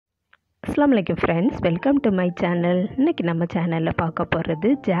अस्सलाम वालेकुम friends, welcome to my channel. இன்றைக்கி நம்ம சேனலில் பார்க்க போகிறது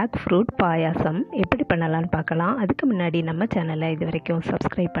ஜாக் ஃப்ரூட் பாயாசம் எப்படி பண்ணலான்னு பார்க்கலாம். அதுக்கு முன்னாடி நம்ம சேனலை இது வரைக்கும்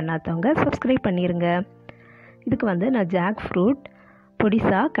சப்ஸ்கிரைப் பண்ணாதவங்க சப்ஸ்கிரைப் பண்ணிடுங்க. இதுக்கு நான் ஜாக் ஃப்ரூட்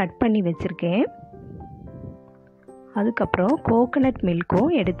பொடிசாக கட் பண்ணி வச்சுருக்கேன். அதுக்கப்புறம் கோகனட்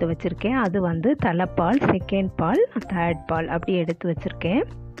மில்க்கும் எடுத்து வச்சுருக்கேன். அது தலைப்பால், செகண்ட் பால், தேர்ட் பால் அப்படி எடுத்து வச்சுருக்கேன்.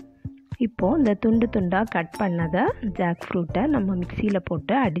 இப்போது இந்த துண்டு துண்டாக கட் பண்ணதை ஜாக் ஃப்ரூட்டை நம்ம மிக்சியில்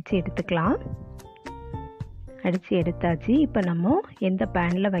போட்டு அடித்து எடுத்துக்கலாம். அடித்து எடுத்தாச்சு. இப்போ நம்ம எந்த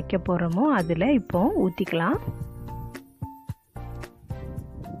பேனில் வைக்க போகிறோமோ அதில் இப்போது ஊற்றிக்கலாம்.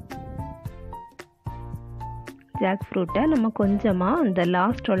 ஜாக் ஃப்ரூட்டை நம்ம கொஞ்சமாக அந்த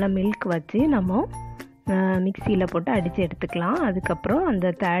லாஸ்டோட மில்க் வச்சு நம்ம மிக்சியில் போட்டு அடித்து எடுத்துக்கலாம். அதுக்கப்புறம்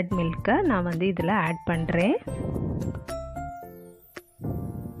அந்த தேர்ட் மில்க்கை நான் இதில் ஆட் பண்ணுறேன்.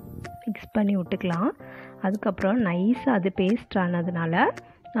 மிக்ஸ் பண்ணி விட்டுக்கலாம். அதுக்கப்புறம் நைஸாக அது பேஸ்ட் ஆனதுனால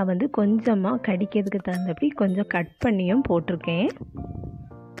நான் கொஞ்சமாக கடிக்கிறதுக்கு தகுந்தபடி கொஞ்சம் கட் பண்ணியும் போட்டிருக்கேன்.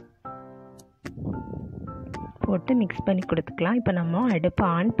 போட்டு மிக்ஸ் பண்ணி கொடுத்துக்கலாம். இப்போ நம்ம அடுப்பை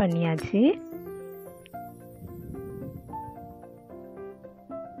ஆன் பண்ணியாச்சு.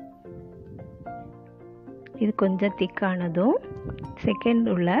 இது கொஞ்சம் திக்கானதும் செகண்ட்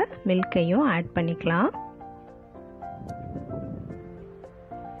உள்ள மில்கையும் ஆட் பண்ணிக்கலாம்.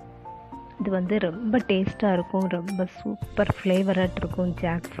 இது ரொம்ப டேஸ்ட்டாக இருக்கும், ரொம்ப சூப்பர் ஃப்ளேவராக இருக்கும்.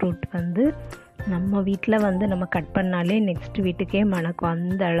 ஜாக் ஃப்ரூட் நம்ம வீட்டில் நம்ம கட் பண்ணாலே நெக்ஸ்ட் வீட்டுக்கே மணக்கும்.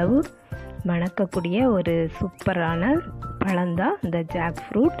 அந்த அளவு மணக்கக்கூடிய ஒரு சூப்பரான பழம்தான் இந்த ஜாக்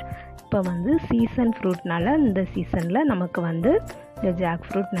ஃப்ரூட். இப்போ சீசன் ஃப்ரூட்னால இந்த சீசனில் நமக்கு இந்த ஜாக்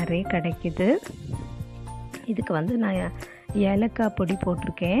ஃப்ரூட் நிறைய கிடைக்கிது. இதுக்கு நான் ஏலக்காய் பொடி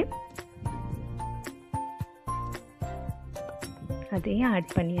போட்டிருக்கேன். அதையும்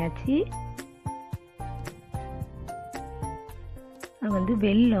ஆட் பண்ணியாச்சு. நான்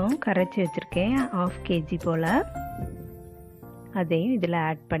வெல்லம் கரைச்சி வச்சுருக்கேன் 1/2 kg போல். அதையும் இதில்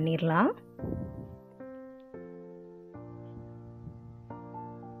ஆட் பண்ணிடலாம்.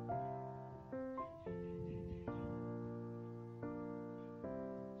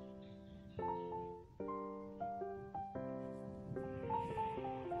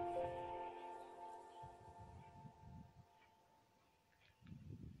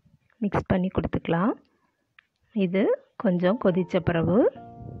 மிக்ஸ் பண்ணி கொடுத்துக்கலாம். இது கொஞ்சம் கொதித்த பிறகு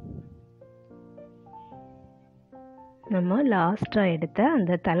நம்ம லாஸ்ட்டாக எடுத்த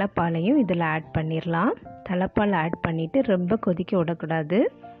அந்த தலைப்பாலையும் இதில் ஆட் பண்ணிடலாம். தலைப்பால் ஆட் பண்ணிவிட்டு ரொம்ப கொதிக்க விடக்கூடாது,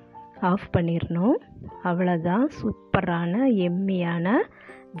 ஆஃப் பண்ணிடணும். அவ்வளோதான், சூப்பரான எம்மியான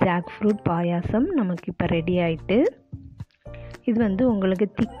ஜாக் ஃப்ரூட் பாயாசம் நமக்கு இப்போ ரெடி ஆகிட்டு. இது உங்களுக்கு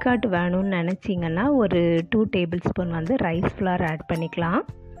திக்காட்டு வேணும்னு நினச்சிங்கன்னா ஒரு 2 table spoon rice flower add பண்ணிக்கலாம்.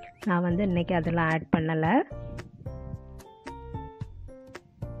 நான் இன்றைக்கி அதெல்லாம் ஆட் பண்ணலை.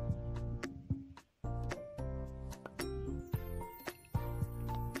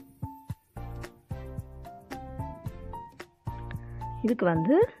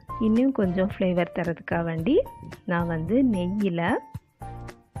 இதுக்கு இன்னும் கொஞ்சம் ஃப்ளேவர் தரதுக்காக வேண்டி நான் நெய்யில்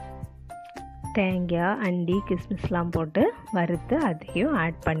தேங்காய், அண்டி, கிஸ்மிஸ்லாம் போட்டு வறுத்து அதையும்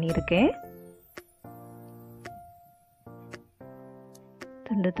ஆட் பண்ணியிருக்கேன்.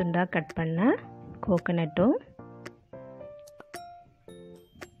 துண்டு துண்டாக கட் பண்ண கோகனட்டும்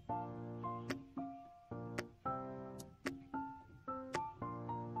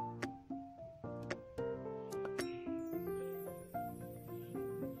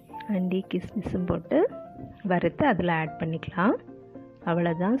அண்டி, கிஸ்மிஸும் போட்டு வறுத்து அதில் ஆட் பண்ணிக்கலாம்.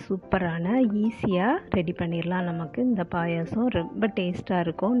 அவ்வளோதான், சூப்பரான ஈஸியாக ரெடி பண்ணிடலாம். நமக்கு இந்த பாயாசம் ரொம்ப டேஸ்ட்டாக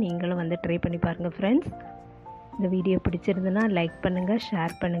இருக்கும். நீங்களும் ட்ரை பண்ணி பாருங்கள் ஃப்ரெண்ட்ஸ். இந்த வீடியோ பிடிச்சிருந்துன்னா லைக் பண்ணுங்கள்,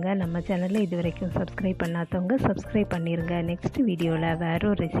 ஷேர் பண்ணுங்கள். நம்ம சேனலில் இது வரைக்கும் சப்ஸ்கிரைப் பண்ணாதவங்க சப்ஸ்கிரைப் பண்ணிடுங்க. நெக்ஸ்ட் வீடியோவில் வேறு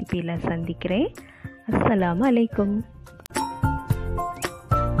ஒரு ரெசிபியில் சந்திக்கிறேன். அஸ்ஸலாமு அலைக்கும்.